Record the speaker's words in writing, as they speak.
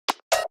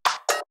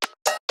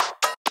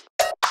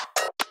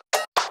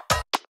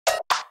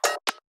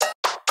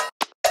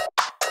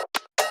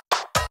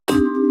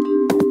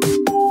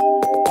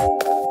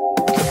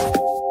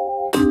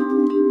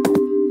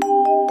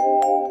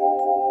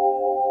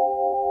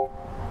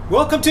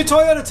Welcome to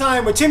Toyota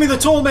Time with Timmy the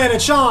Toolman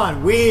and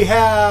Sean. We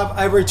have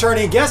a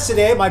returning guest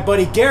today, my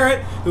buddy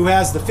Garrett, who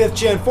has the 5th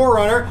Gen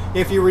 4runner.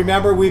 If you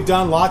remember, we've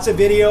done lots of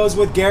videos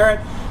with Garrett.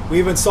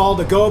 We've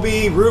installed a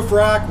Gobi roof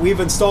rack. We've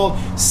installed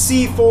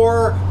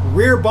C4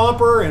 rear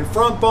bumper and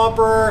front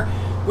bumper.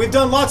 We've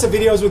done lots of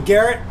videos with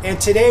Garrett, and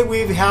today we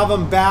have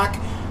him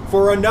back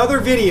for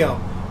another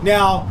video.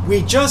 Now,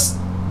 we just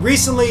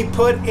recently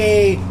put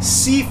a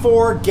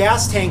C4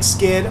 gas tank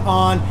skid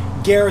on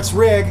Garrett's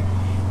rig,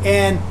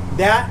 and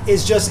that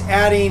is just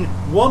adding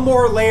one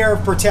more layer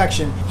of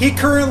protection. He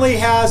currently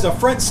has a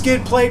front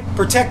skid plate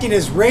protecting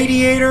his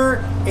radiator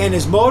and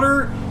his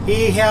motor.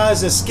 He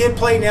has a skid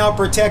plate now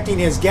protecting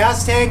his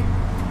gas tank.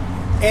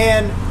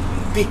 And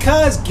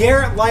because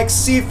Garrett likes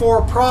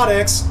C4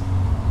 products,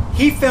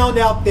 he found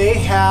out they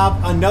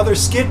have another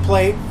skid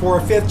plate for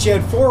a 5th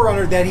Gen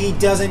 4runner that he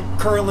doesn't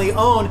currently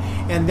own,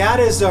 and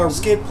that is a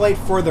skid plate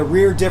for the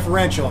rear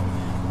differential.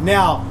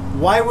 Now,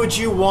 why would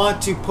you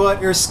want to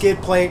put your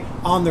skid plate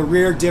on the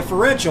rear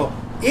differential?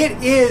 It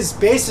is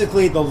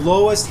basically the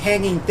lowest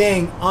hanging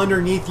thing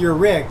underneath your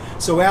rig.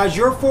 So as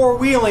you're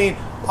four-wheeling,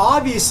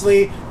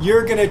 obviously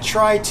you're going to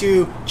try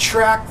to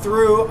track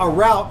through a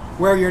route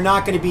where you're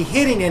not going to be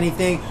hitting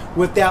anything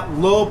with that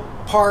low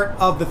part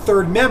of the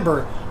third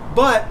member.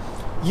 But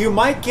you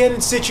might get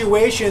in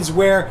situations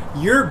where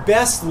your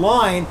best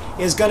line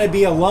is going to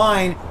be a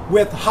line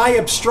with high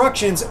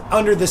obstructions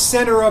under the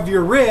center of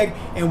your rig,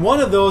 and one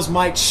of those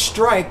might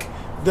strike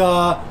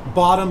the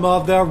bottom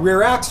of the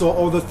rear axle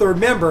or the third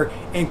member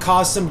and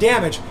cause some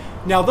damage.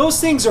 Now, those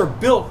things are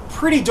built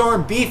pretty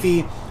darn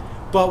beefy,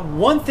 but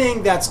one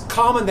thing that's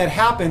common that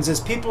happens is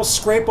people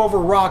scrape over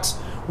rocks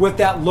with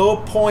that low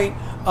point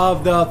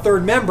of the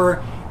third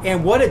member,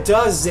 and what it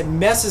does is it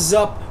messes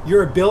up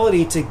your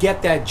ability to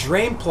get that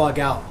drain plug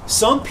out.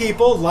 Some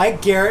people,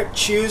 like Garrett,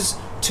 choose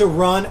to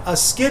run a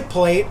skid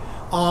plate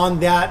on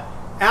that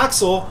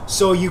axle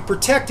so you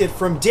protect it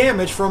from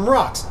damage from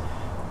rocks.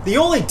 The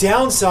only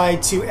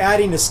downside to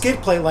adding a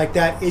skid plate like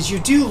that is you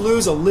do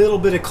lose a little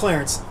bit of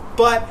clearance,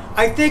 but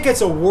I think it's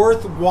a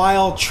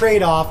worthwhile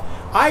trade-off.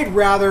 I'd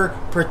rather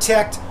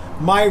protect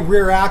my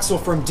rear axle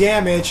from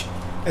damage,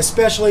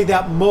 especially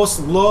that most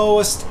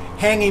lowest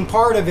hanging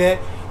part of it,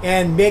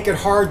 and make it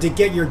hard to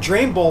get your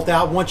drain bolt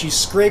out once you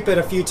scrape it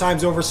a few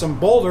times over some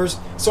boulders.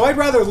 So I'd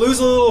rather lose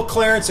a little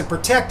clearance and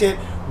protect it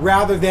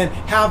rather than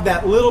have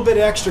that little bit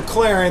extra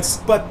clearance,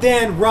 but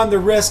then run the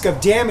risk of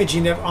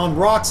damaging it on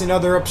rocks and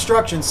other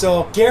obstructions.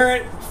 So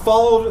Garrett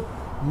followed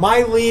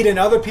my lead and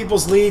other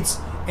people's leads,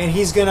 and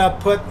he's gonna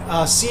put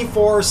a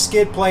C4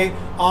 skid plate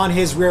on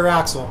his rear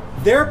axle.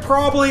 There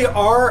probably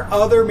are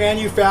other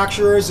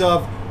manufacturers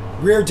of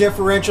rear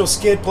differential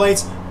skid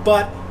plates,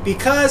 but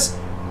because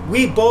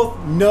we both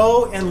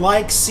know and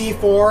like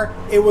C4,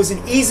 it was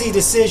an easy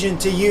decision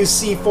to use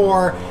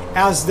C4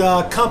 as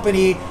the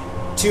company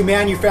to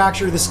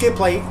manufacture the skid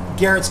plate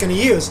Garrett's going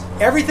to use.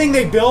 Everything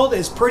they build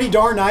is pretty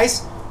darn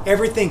nice.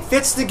 Everything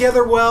fits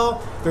together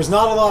well. There's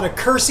not a lot of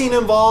cursing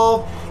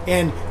involved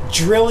and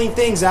drilling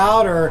things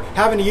out or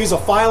having to use a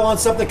file on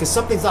something because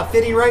something's not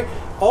fitting right.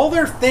 All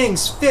their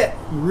things fit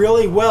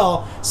really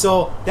well,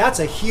 so that's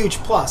a huge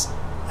plus.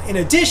 In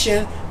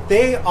addition,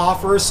 they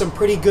offer some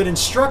pretty good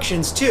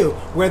instructions too,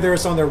 whether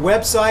it's on their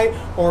website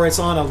or it's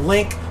on a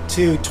link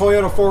to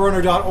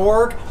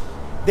toyota4runner.org.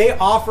 They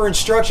offer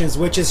instructions,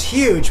 which is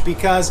huge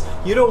because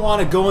you don't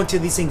want to go into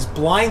these things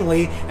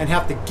blindly and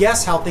have to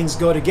guess how things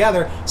go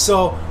together.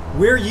 So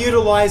we're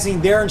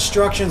utilizing their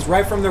instructions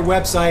right from their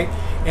website,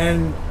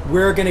 and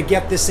we're going to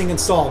get this thing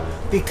installed.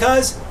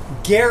 Because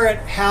Garrett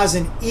has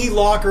an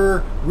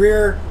E-locker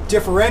rear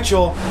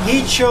differential,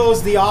 he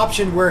chose the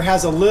option where it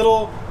has a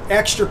little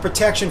extra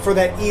protection for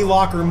that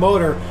E-locker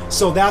motor.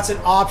 So that's an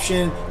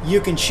option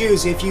you can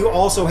choose if you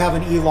also have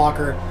an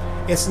E-locker.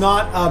 It's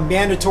not a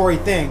mandatory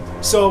thing.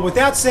 So with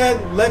that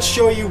said, let's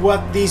show you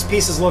what these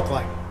pieces look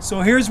like.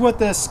 So here's what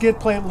the skid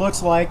plate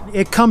looks like.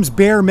 It comes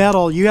bare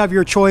metal. You have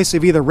your choice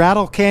of either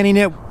rattle canning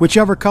it,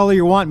 whichever color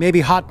you want,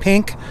 maybe hot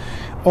pink,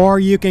 or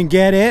you can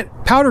get it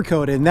powder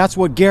coated, and that's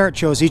what Garrett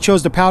chose. He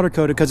chose the powder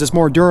coated because it's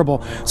more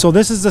durable. So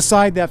this is the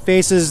side that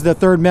faces the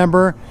third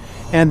member,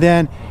 and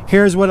then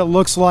here's what it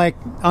looks like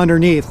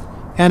underneath.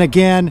 And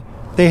again,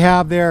 they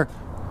have their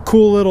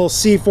cool little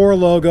C4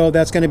 logo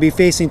that's going to be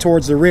facing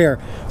towards the rear.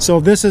 So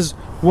this is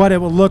what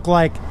it would look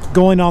like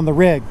going on the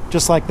rig,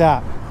 just like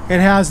that. It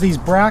has these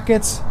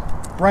brackets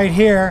right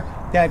here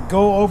that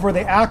go over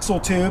the axle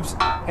tubes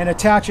and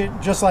attach it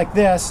just like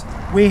this.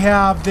 We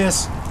have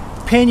this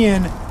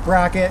pinion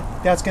bracket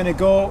that's going to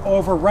go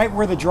over right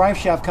where the drive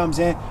shaft comes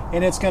in,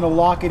 and it's going to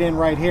lock it in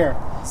right here.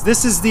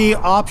 This is the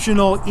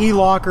optional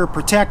E-locker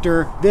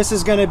protector. This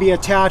is going to be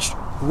attached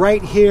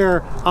right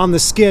here on the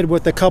skid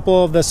with a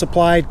couple of the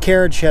supplied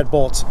carriage head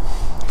bolts.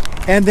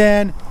 And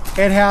then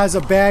it has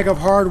a bag of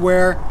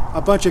hardware,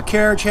 a bunch of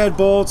carriage head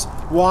bolts,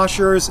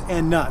 washers,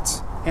 and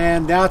nuts.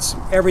 And that's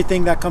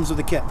everything that comes with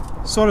the kit.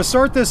 So to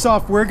start this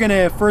off, we're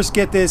gonna first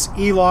get this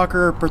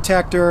E-locker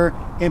protector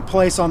in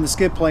place on the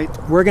skid plate.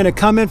 We're gonna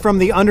come in from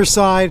the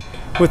underside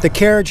with the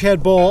carriage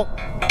head bolt.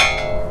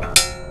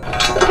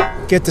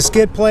 get the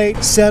skid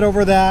plate set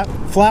over that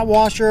flat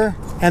washer,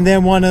 and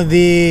then one of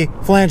the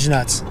flange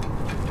nuts.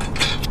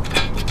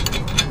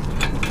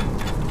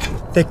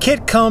 The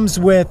kit comes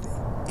with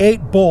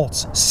 8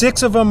 bolts.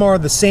 6 of them are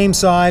the same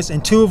size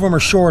and 2 of them are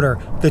shorter.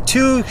 The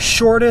 2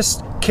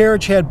 shortest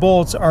carriage head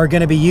bolts are going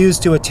to be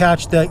used to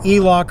attach the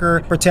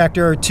e-locker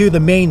protector to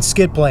the main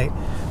skid plate.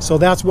 So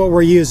that's what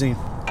we're using.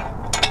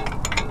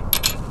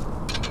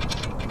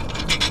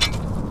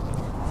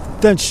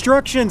 The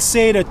instructions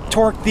say to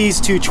torque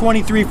these to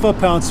 23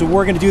 foot-pounds, so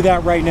we're going to do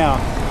that right now.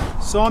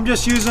 So I'm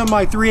just using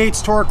my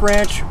 3/8 torque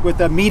wrench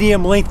with a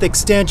medium length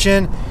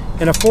extension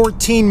and a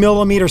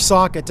 14mm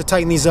socket to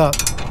tighten these up.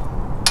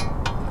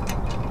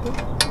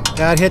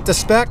 That hit the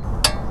spec.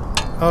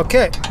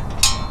 Okay.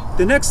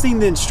 The next thing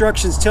the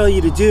instructions tell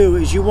you to do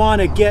is you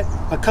want to get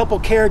a couple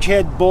carriage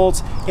head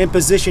bolts in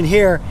position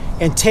here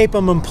and tape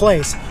them in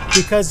place,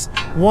 because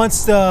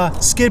once the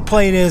skid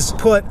plate is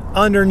put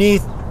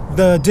underneath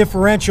the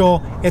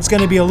differential, it's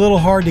going to be a little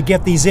hard to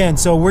get these in.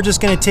 So we're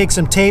just going to take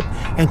some tape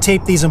and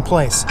tape these in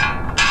place.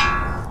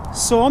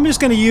 So I'm just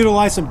going to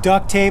utilize some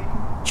duct tape.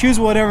 Choose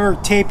whatever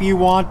tape you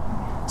want,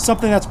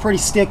 something that's pretty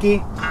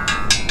sticky.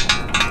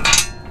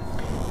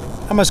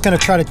 I'm just going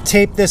to try to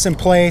tape this in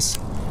place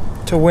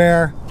to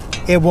where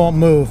it won't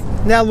move.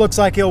 And that looks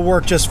like it'll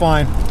work just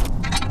fine.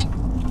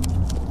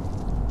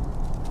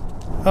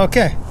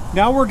 Okay,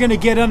 now we're going to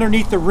get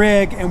underneath the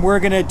rig and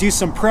we're going to do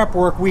some prep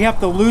work. We have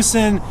to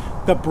loosen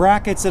the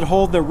brackets that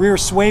hold the rear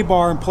sway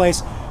bar in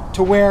place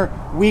to where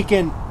we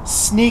can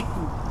sneak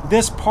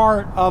this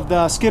part of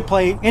the skid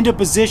plate into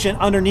position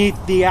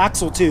underneath the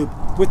axle tube.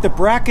 With the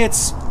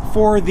brackets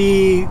for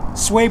the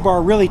sway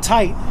bar really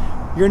tight,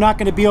 you're not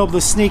going to be able to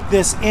sneak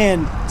this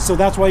in, so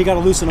that's why you got to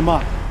loosen them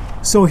up.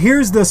 So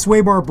here's the sway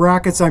bar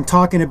brackets I'm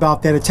talking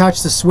about that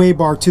attach the sway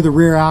bar to the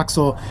rear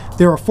axle.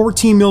 They're a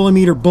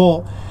 14mm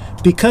bolt.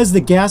 Because the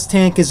gas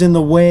tank is in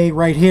the way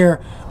right here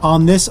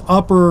on this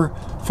upper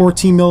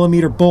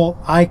 14mm bolt,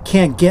 I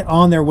can't get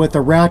on there with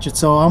a ratchet,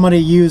 so I'm going to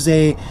use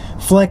a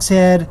flex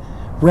head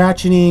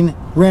ratcheting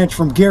wrench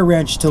from Gear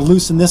Wrench to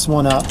loosen this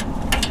one up.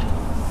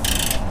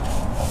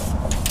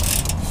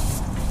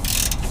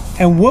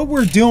 And what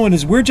we're doing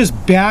is we're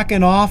just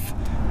backing off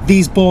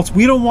these bolts.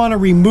 We don't want to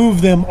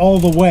remove them all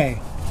the way.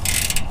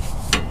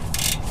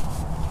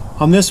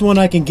 On this one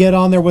I can get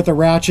on there with a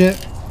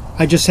ratchet.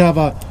 I just have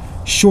a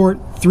short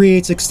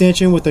 3/8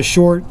 extension with a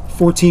short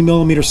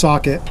 14mm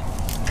socket.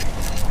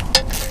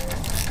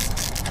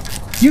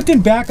 You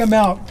can back them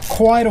out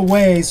quite a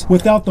ways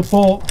without the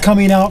bolt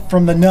coming out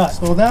from the nut.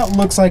 So that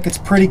looks like it's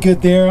pretty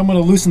good there. I'm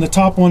going to loosen the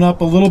top one up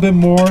a little bit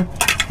more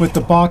with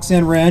the box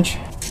end wrench.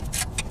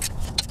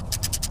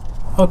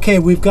 Okay,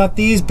 we've got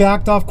these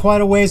backed off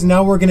quite a ways.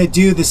 Now we're going to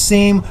do the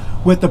same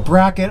with the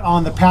bracket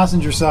on the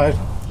passenger side.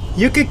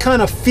 You could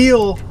kind of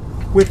feel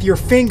with your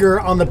finger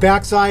on the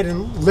back side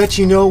and let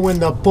you know when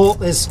the bolt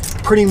is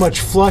pretty much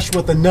flush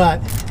with the nut.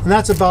 And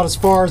that's about as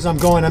far as I'm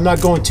going. I'm not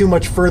going too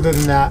much further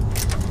than that.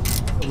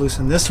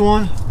 Loosen this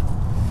one.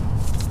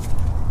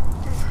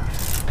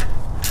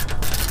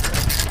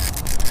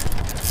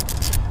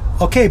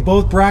 Okay,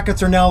 both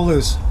brackets are now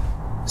loose.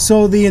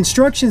 So the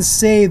instructions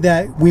say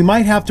that we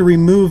might have to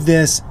remove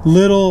this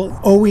little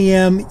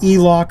OEM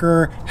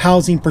e-locker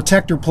housing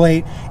protector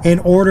plate in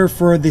order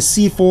for the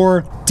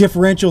C4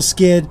 differential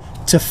skid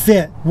to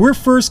fit. We're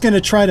first going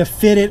to try to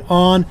fit it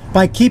on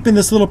by keeping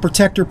this little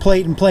protector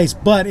plate in place,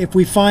 but if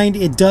we find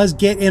it does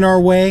get in our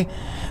way,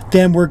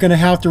 then we're going to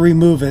have to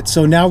remove it.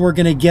 So now we're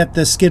going to get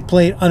the skid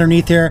plate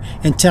underneath here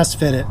and test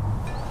fit it.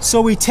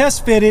 So we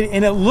test fit it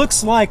and it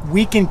looks like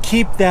we can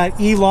keep that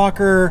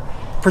e-locker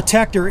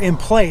protector in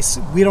place.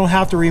 We don't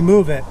have to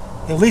remove it.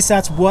 At least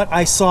that's what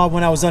I saw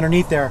when I was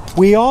underneath there.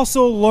 We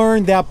also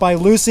learned that by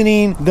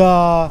loosening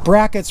the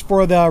brackets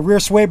for the rear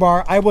sway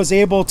bar, I was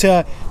able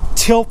to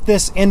tilt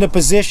this into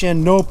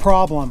position no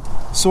problem.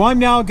 So I'm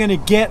now going to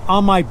get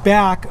on my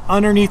back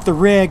underneath the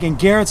rig and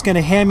Garrett's going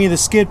to hand me the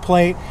skid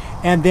plate,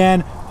 and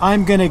then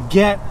I'm going to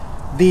get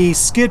the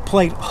skid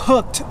plate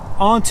hooked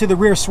onto the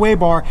rear sway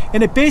bar,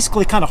 and it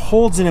basically kind of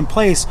holds it in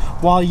place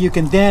while you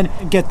can then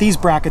get these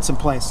brackets in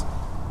place.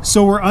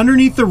 So we're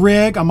underneath the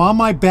rig, I'm on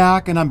my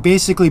back, and I'm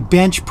basically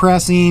bench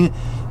pressing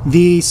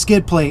the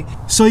skid plate.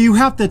 So you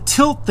have to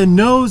tilt the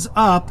nose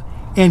up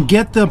and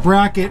get the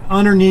bracket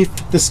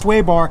underneath the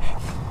sway bar.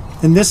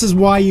 And this is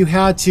why you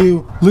had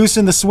to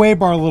loosen the sway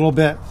bar a little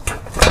bit.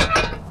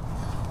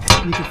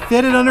 You can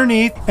fit it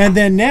underneath, and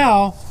then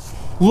now,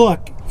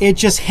 look, it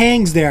just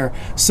hangs there.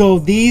 So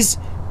these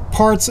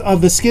parts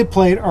of the skid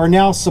plate are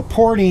now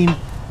supporting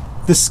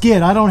the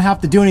skid. I don't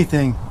have to do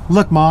anything.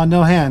 Look, Ma,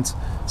 no hands.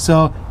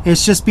 So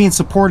it's just being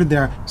supported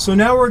there. So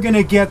now we're going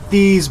to get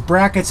these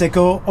brackets that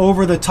go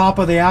over the top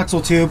of the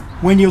axle tube.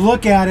 When you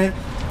look at it,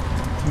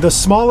 the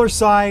smaller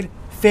side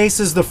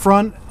faces the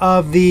front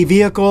of the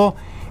vehicle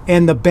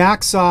and the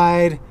back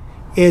side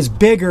is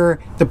bigger.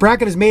 The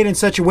bracket is made in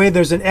such a way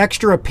there's an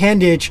extra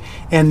appendage,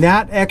 and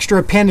that extra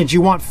appendage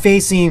you want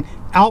facing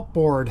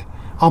outboard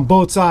on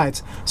both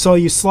sides. So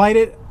you slide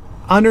it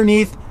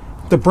underneath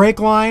the brake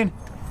line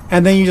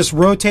and then you just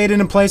rotate it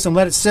in place and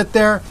let it sit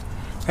there.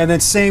 And then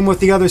same with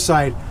the other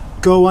side.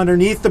 Go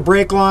underneath the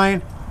brake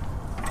line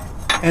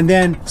and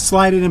then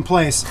slide it in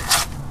place.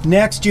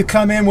 Next, you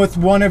come in with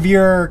one of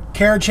your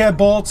carriage head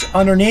bolts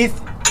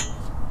underneath,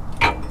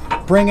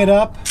 bring it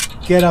up,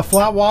 get a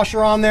flat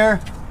washer on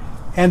there,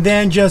 and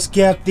then just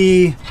get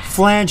the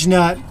flange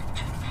nut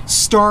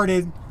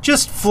started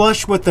just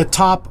flush with the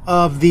top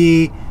of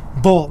the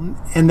bolt,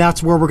 and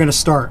that's where we're going to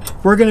start.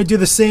 We're going to do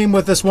the same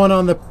with this one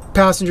on the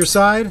passenger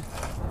side.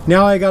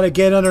 Now I got to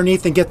get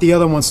underneath and get the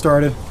other one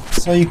started.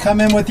 So you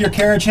come in with your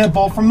carriage head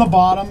bolt from the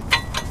bottom,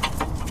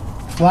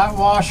 flat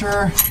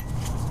washer,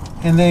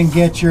 and then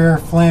get your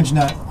flange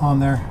nut on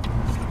there.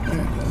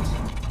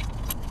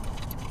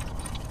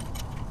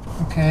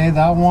 Okay,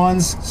 that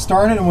one's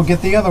started, and we'll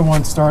get the other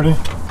one started.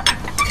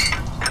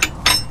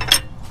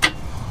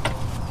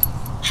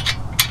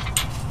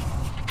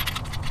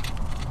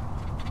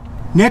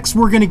 Next,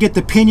 we're going to get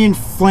the pinion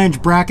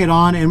flange bracket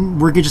on, and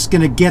we're just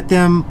going to get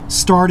them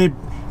started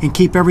and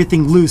keep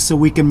everything loose so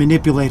we can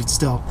manipulate it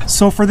still.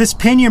 So for this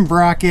pinion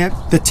bracket,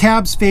 the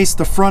tabs face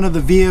the front of the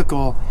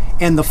vehicle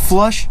and the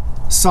flush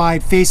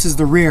side faces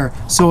the rear,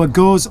 so it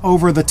goes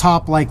over the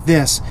top like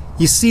this.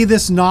 You see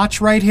this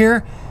notch right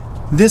here?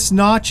 This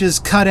notch is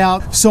cut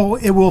out so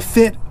it will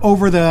fit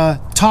over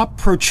the top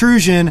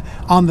protrusion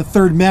on the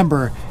third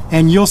member,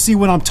 and you'll see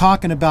what I'm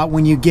talking about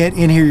when you get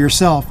in here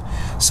yourself.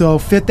 So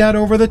fit that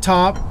over the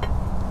top,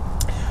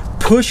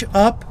 push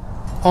up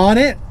on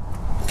it,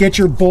 get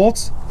your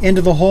bolts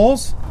into the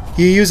holes.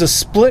 You use a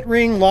split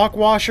ring lock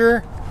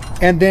washer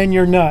and then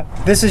your nut.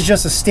 This is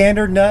just a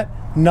standard nut,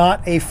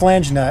 not a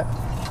flange nut.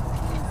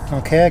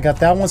 Okay, I got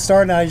that one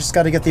started. Now I just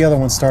got to get the other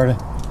one started.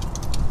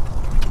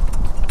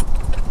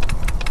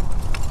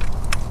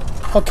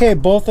 Okay,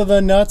 both of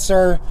the nuts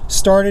are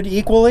started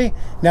equally.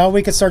 Now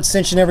we can start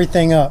cinching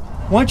everything up.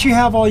 Once you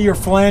have all your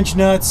flange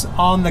nuts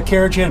on the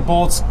carriage head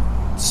bolts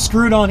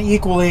screwed on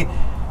equally,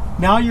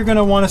 now you're going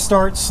to want to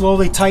start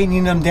slowly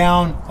tightening them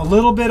down a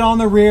little bit on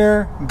the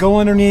rear, go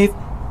underneath,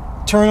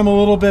 turn them a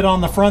little bit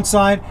on the front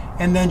side,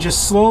 and then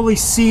just slowly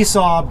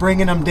seesaw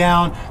bringing them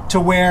down to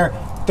where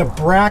the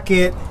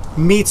bracket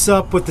meets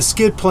up with the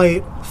skid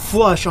plate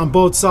flush on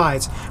both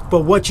sides.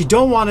 But what you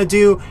don't want to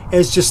do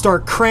is just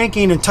start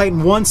cranking and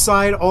tighten one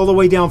side all the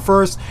way down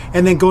first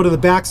and then go to the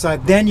back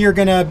side. Then you're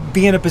going to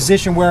be in a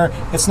position where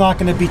it's not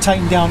going to be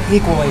tightened down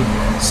equally.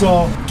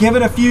 So give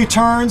it a few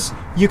turns.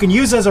 You can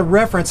use as a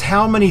reference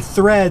how many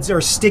threads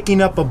are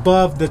sticking up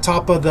above the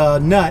top of the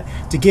nut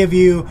to give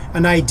you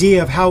an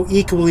idea of how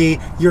equally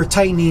you're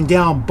tightening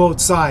down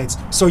both sides.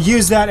 So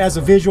use that as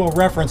a visual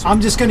reference.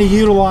 I'm just going to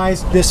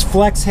utilize this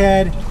flex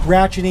head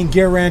ratcheting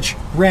gear wrench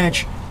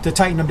to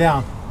tighten them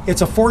down.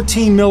 It's a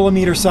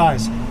 14mm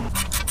size.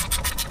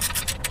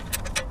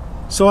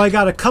 So I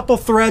got a couple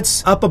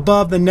threads up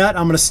above the nut.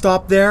 I'm going to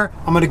stop there.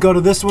 I'm going to go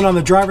to this one on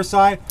the driver's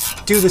side,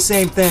 do the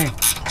same thing.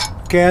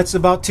 Okay, that's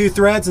about 2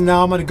 threads, and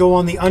now I'm going to go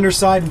on the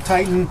underside and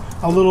tighten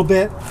a little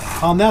bit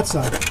on that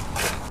side.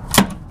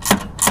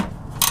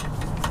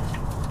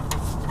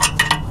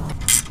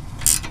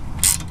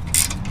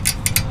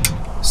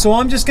 So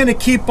I'm just going to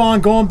keep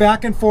on going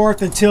back and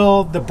forth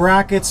until the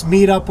brackets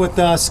meet up with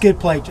the skid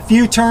plate. A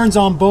few turns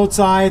on both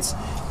sides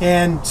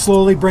and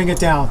slowly bring it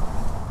down.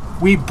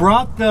 We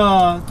brought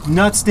the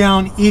nuts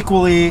down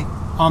equally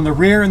on the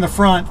rear and the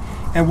front,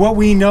 and what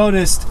we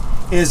noticed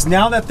is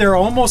now that they're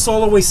almost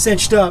all the way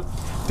cinched up,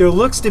 there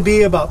looks to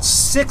be about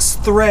 6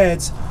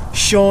 threads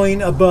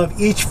showing above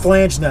each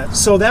flange nut.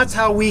 So that's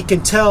how we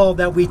can tell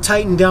that we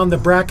tighten down the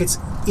brackets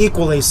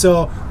equally.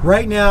 So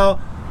right now,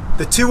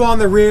 the 2 on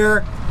the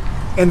rear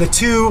and the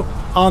 2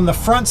 on the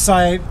front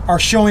side are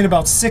showing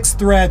about 6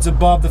 threads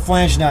above the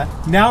flange nut.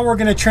 Now we're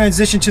going to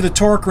transition to the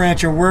torque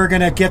wrench, and we're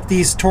going to get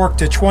these torqued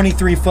to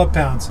 23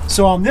 foot-pounds.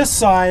 So on this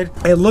side,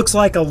 it looks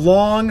like a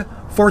long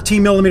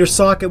 14mm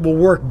socket will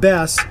work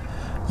best.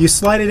 You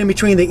slide it in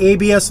between the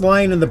ABS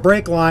line and the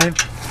brake line,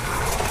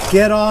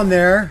 get on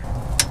there,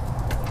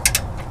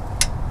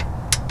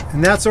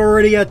 and that's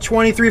already at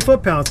 23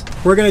 foot-pounds.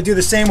 We're going to do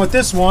the same with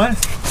this one.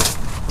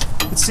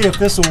 Let's see if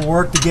this will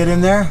work to get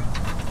in there.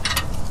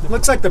 It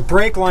looks like the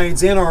brake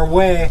line's in our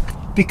way.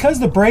 Because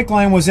the brake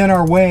line was in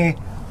our way,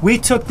 we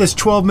took this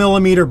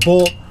 12mm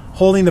bolt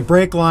holding the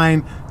brake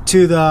line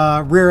to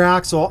the rear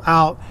axle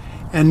out,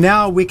 and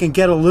now we can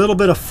get a little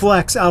bit of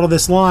flex out of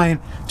this line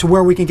to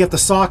where we can get the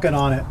socket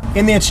on it.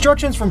 In the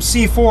instructions from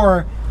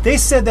C4, they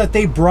said that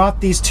they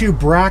brought these 2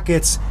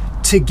 brackets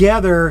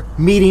together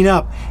meeting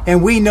up,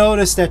 and we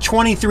noticed that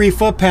 23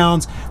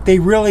 foot-pounds they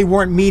really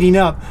weren't meeting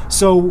up.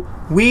 So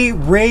we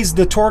raised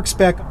the torque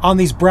spec on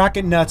these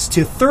bracket nuts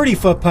to 30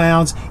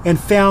 foot-pounds and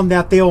found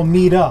that they'll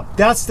meet up.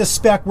 That's the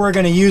spec we're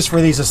going to use for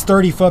these, is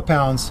 30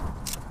 foot-pounds.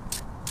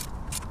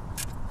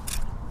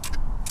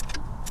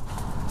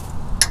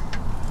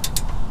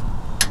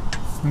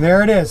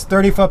 There it is,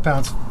 30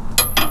 foot-pounds.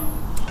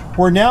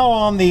 We're now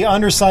on the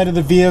underside of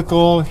the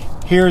vehicle.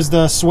 Here's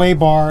the sway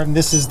bar, and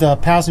this is the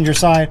passenger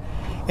side.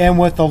 And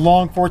with the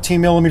long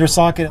 14mm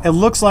socket, it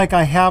looks like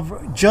I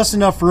have just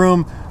enough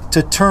room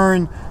to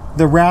turn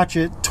the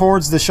ratchet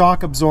towards the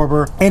shock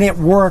absorber, and it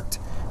worked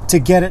to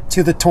get it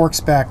to the torque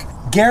spec.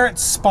 Garrett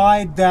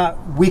spied that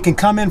we can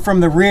come in from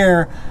the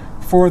rear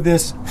for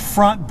this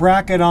front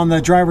bracket on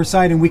the driver's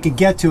side and we can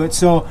get to it.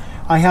 So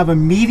I have a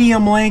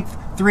medium length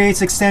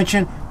 3/8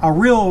 extension, a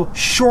real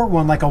short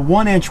one, like a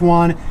 1-inch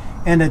one,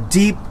 and a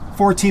deep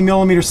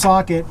 14mm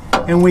socket,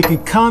 and we can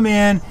come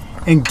in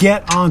and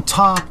get on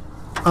top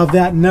of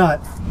that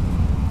nut.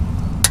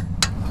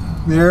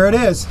 There it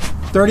is,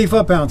 30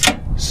 foot-pounds.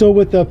 So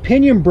with the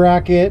pinion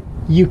bracket,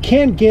 you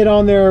can't get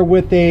on there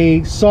with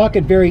a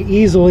socket very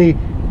easily,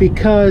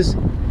 because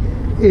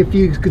if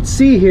you could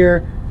see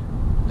here,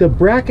 the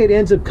bracket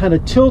ends up kind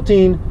of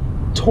tilting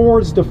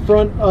towards the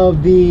front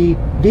of the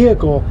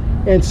vehicle,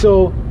 and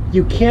so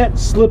you can't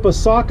slip a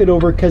socket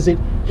over because it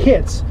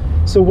hits.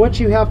 So what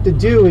you have to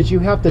do is you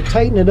have to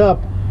tighten it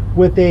up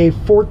with a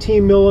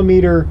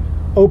 14mm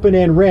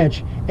open-end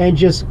wrench, and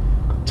just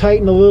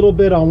tighten a little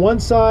bit on one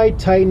side,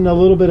 tighten a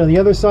little bit on the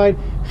other side,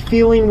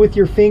 feeling with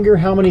your finger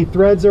how many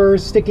threads are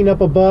sticking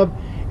up above,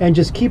 and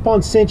just keep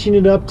on cinching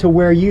it up to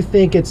where you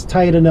think it's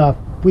tight enough.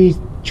 We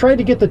tried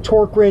to get the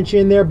torque wrench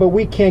in there, but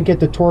we can't get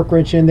the torque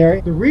wrench in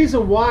there. The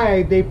reason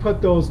why they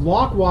put those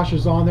lock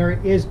washers on there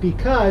is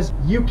because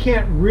you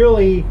can't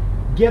really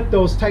get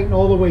those tightened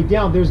all the way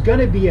down. There's going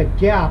to be a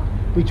gap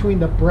between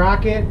the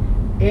bracket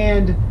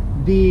and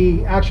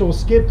the actual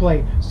skid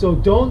plate. So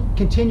don't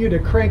continue to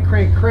crank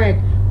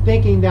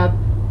thinking that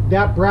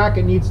that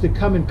bracket needs to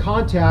come in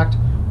contact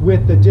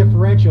with the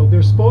differential.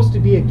 There's supposed to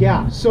be a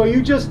gap. So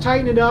you just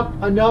tighten it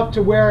up enough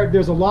to where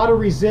there's a lot of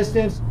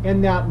resistance,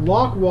 and that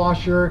lock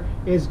washer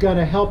is going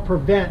to help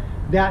prevent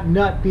that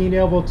nut being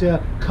able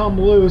to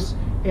come loose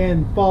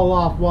and fall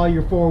off while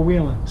you're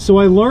four-wheeling. So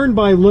I learned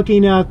by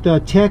looking at the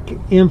Tech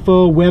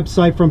Info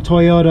website from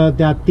Toyota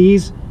that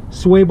these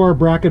sway bar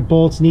bracket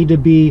bolts need to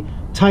be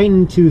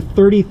tightened to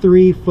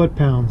 33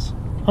 foot-pounds.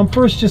 I'm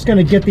first just going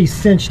to get these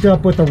cinched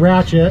up with a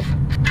ratchet.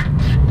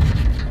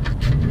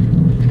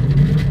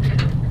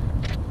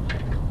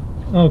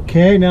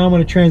 Okay, now I'm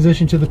going to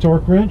transition to the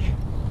torque wrench.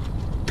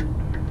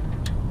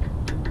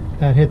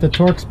 That hit the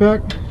torque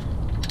spec.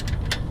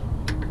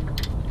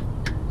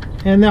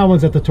 And that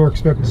one's at the torque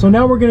spec. So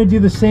now we're going to do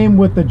the same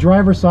with the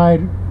driver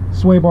side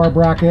sway bar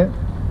bracket.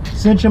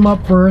 Cinch them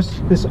up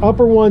first. This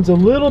upper one's a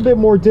little bit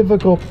more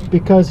difficult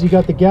because you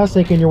got the gas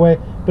tank in your way,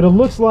 but it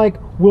looks like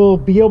we'll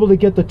be able to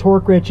get the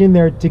torque wrench in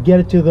there to get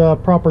it to the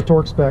proper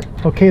torque spec.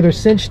 Okay, they're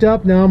cinched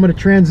up. Now I'm going to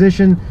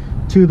transition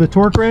to the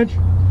torque wrench.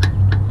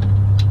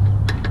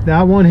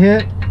 That one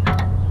hit.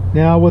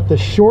 Now with the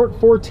short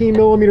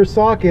 14mm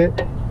socket,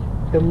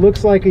 it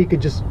looks like you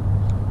could just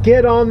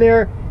get on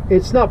there.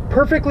 It's not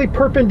perfectly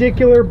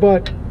perpendicular,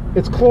 but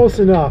it's close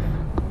enough.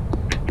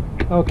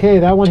 Okay,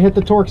 that one hit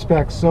the torque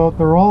specs, so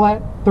they're all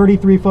at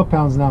 33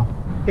 foot-pounds now.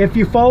 If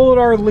you followed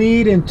our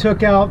lead and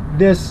took out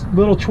this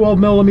little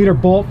 12mm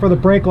bolt for the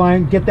brake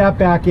line, get that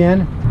back in.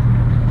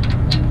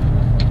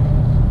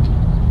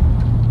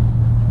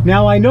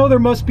 Now I know there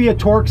must be a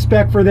torque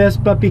spec for this,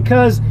 but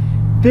because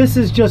this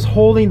is just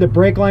holding the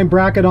brake line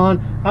bracket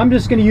on, I'm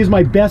just going to use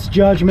my best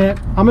judgment.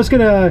 I'm just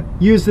going to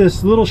use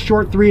this little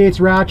short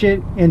 3/8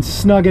 ratchet and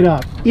snug it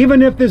up.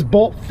 Even if this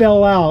bolt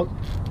fell out,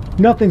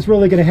 nothing's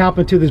really going to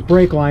happen to this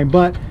brake line,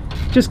 but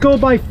just go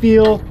by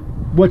feel.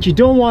 What you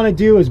don't want to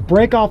do is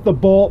break off the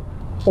bolt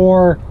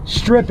or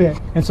strip it,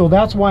 and so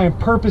that's why I'm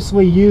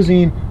purposely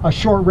using a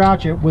short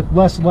ratchet with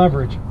less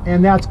leverage,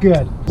 and that's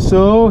good.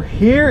 So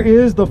here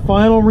is the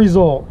final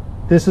result.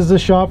 This is a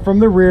shot from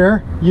the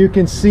rear. You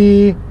can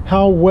see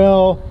how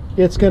well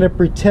it's going to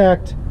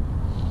protect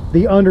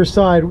the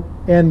underside,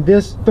 and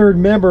this third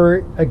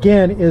member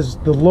again is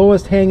the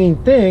lowest hanging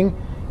thing,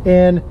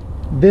 and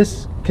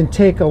this can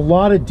take a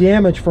lot of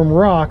damage from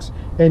rocks,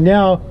 and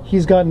now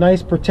he's got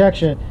nice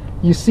protection.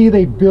 You see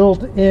they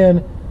built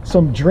in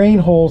some drain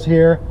holes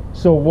here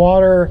so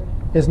water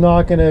is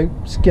not going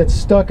to get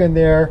stuck in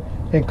there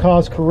and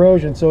cause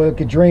corrosion, so it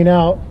could drain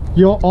out.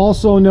 You'll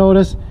also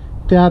notice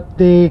that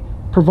they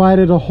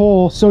provided a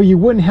hole so you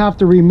wouldn't have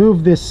to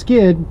remove this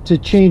skid to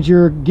change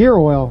your gear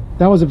oil.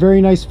 That was a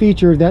very nice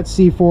feature that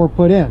C4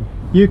 put in.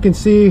 You can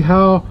see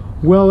how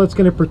well it's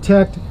going to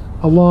protect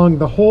along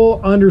the whole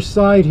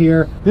underside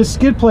here. This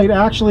skid plate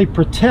actually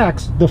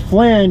protects the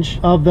flange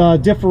of the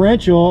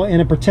differential,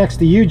 and it protects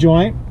the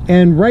U-joint.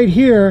 And right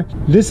here,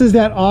 this is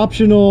that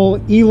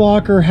optional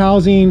E-locker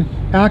housing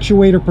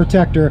actuator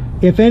protector.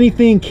 If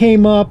anything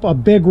came up, a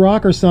big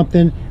rock or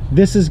something,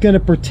 this is going to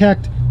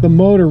protect the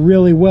motor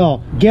really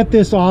well. Get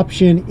this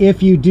option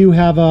if you do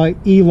have a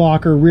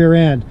E-locker rear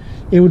end.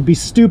 It would be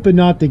stupid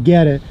not to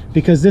get it,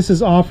 because this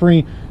is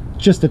offering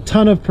just a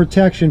ton of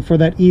protection for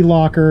that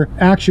E-locker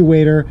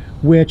actuator,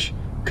 which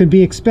could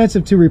be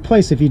expensive to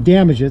replace if you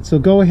damage it. So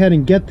go ahead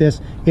and get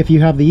this if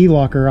you have the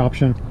E-locker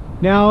option.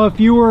 Now if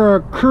you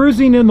were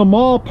cruising in the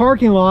mall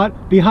parking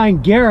lot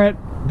behind Garrett,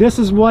 this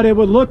is what it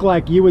would look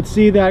like. You would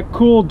see that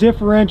cool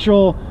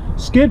differential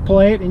skid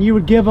plate, and you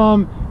would give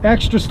them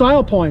extra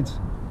style points.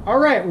 All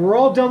right, we're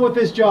all done with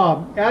this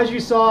job. As you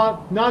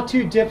saw, not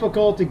too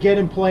difficult to get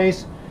in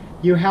place.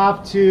 You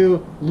have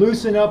to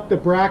loosen up the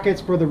brackets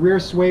for the rear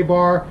sway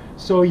bar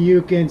so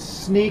you can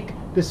sneak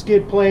the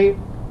skid plate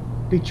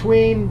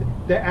between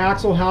the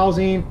axle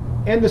housing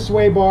and the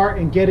sway bar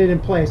and get it in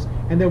place.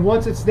 And then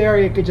once it's there,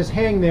 it could just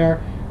hang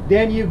there.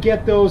 Then you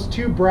get those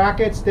two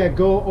brackets that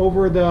go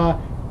over the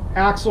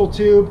axle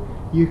tube.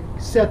 You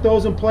set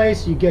those in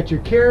place. You get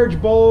your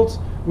carriage bolts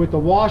with the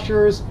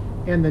washers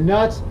and the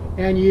nuts,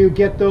 and you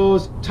get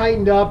those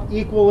tightened up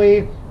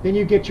equally. Then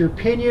you get your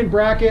pinion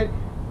bracket,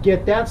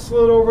 get that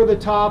slid over the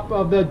top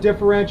of the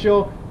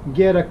differential,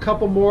 get a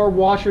couple more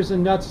washers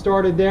and nuts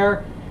started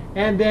there,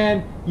 and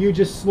then you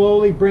just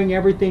slowly bring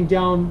everything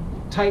down,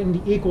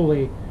 tightened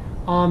equally.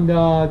 On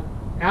the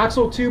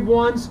axle tube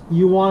ones,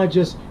 you want to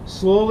just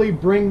slowly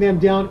bring them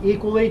down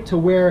equally to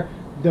where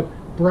the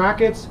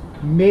brackets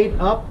mate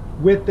up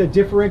with the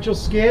differential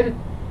skid.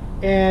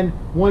 And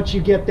once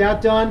you get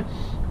that done,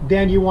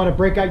 then you want to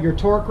break out your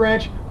torque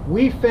wrench.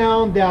 We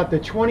found that the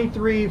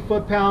 23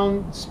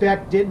 foot-pound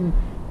spec didn't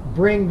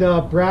bring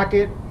the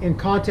bracket in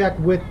contact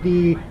with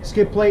the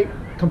skid plate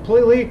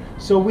completely,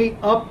 so we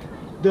upped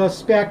the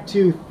spec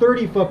to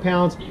 30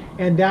 foot-pounds,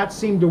 and that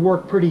seemed to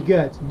work pretty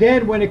good.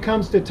 Then when it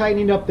comes to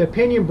tightening up the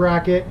pinion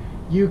bracket,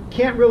 you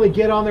can't really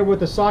get on there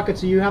with a socket,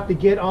 so you have to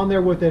get on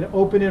there with an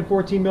open-end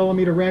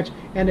 14mm wrench,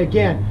 and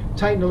again,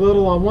 tighten a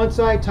little on one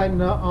side, tighten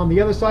on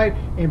the other side,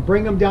 and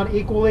bring them down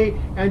equally,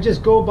 and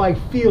just go by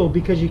feel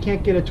because you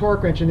can't get a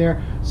torque wrench in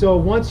there. So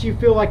once you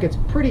feel like it's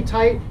pretty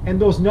tight and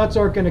those nuts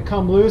aren't going to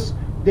come loose,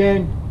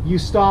 then you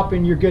stop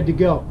and you're good to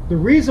go. The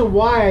reason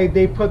why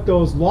they put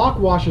those lock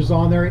washers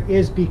on there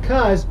is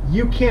because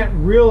you can't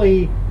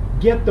really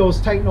get those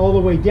tightened all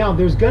the way down.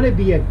 There's going to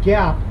be a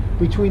gap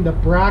between the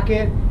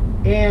bracket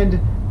and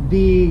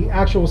the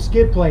actual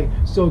skid plate.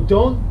 So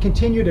don't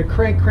continue to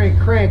crank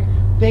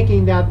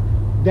thinking that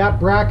that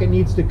bracket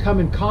needs to come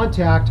in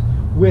contact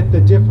with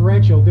the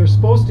differential. There's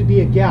supposed to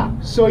be a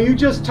gap. So you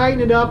just tighten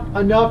it up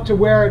enough to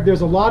where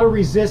there's a lot of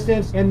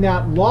resistance, and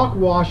that lock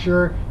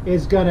washer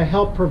is going to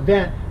help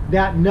prevent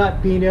that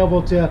nut being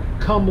able to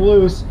come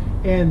loose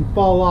and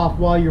fall off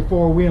while you're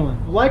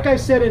four-wheeling. Like I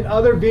said in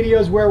other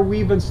videos where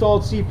we've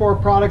installed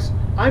C4 products,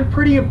 I'm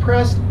pretty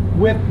impressed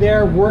with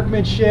their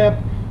workmanship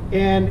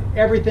and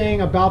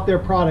everything about their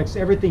products.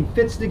 Everything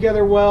fits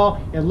together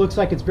well. It looks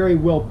like it's very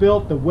well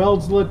built. The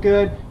welds look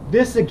good.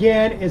 This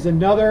again is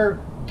another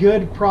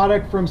good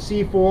product from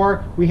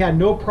C4. We had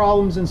no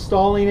problems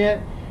installing it,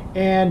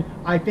 and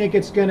I think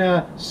it's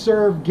gonna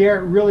serve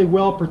Garrett really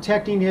well,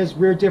 protecting his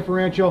rear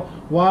differential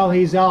while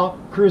he's out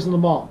cruising the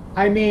mall.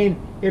 I mean,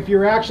 if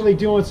you're actually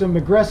doing some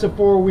aggressive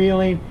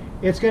four-wheeling,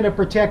 it's gonna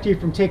protect you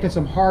from taking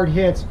some hard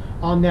hits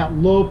on that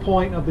low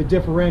point of the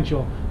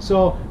differential.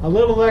 So a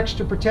little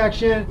extra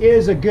protection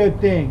is a good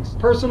thing.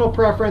 Personal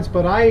preference,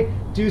 but I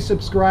do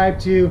subscribe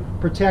to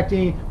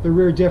protecting the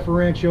rear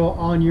differential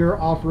on your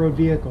off-road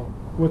vehicle.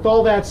 With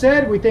all that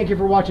said, we thank you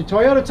for watching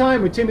Toyota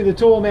Time with Timmy the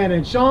Toolman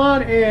and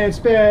Sean, and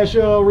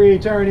special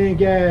returning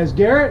guest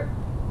Garrett.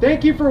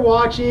 Thank you for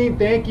watching.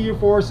 Thank you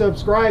for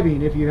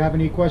subscribing. If you have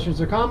any questions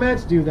or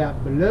comments, do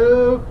that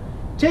below.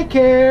 Take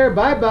care.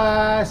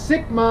 Bye-bye.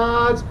 Sick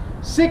mods,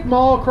 sick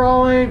mall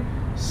crawling,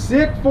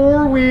 sick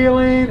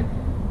four-wheeling,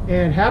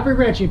 and happy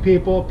wrenching,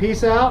 people.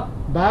 Peace out.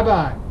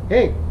 Bye-bye.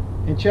 Hey,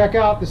 and check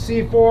out the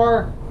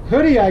C4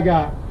 hoodie I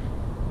got.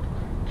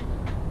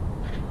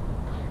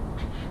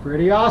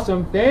 Pretty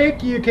awesome.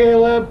 Thank you,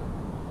 Caleb.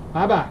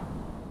 Bye-bye.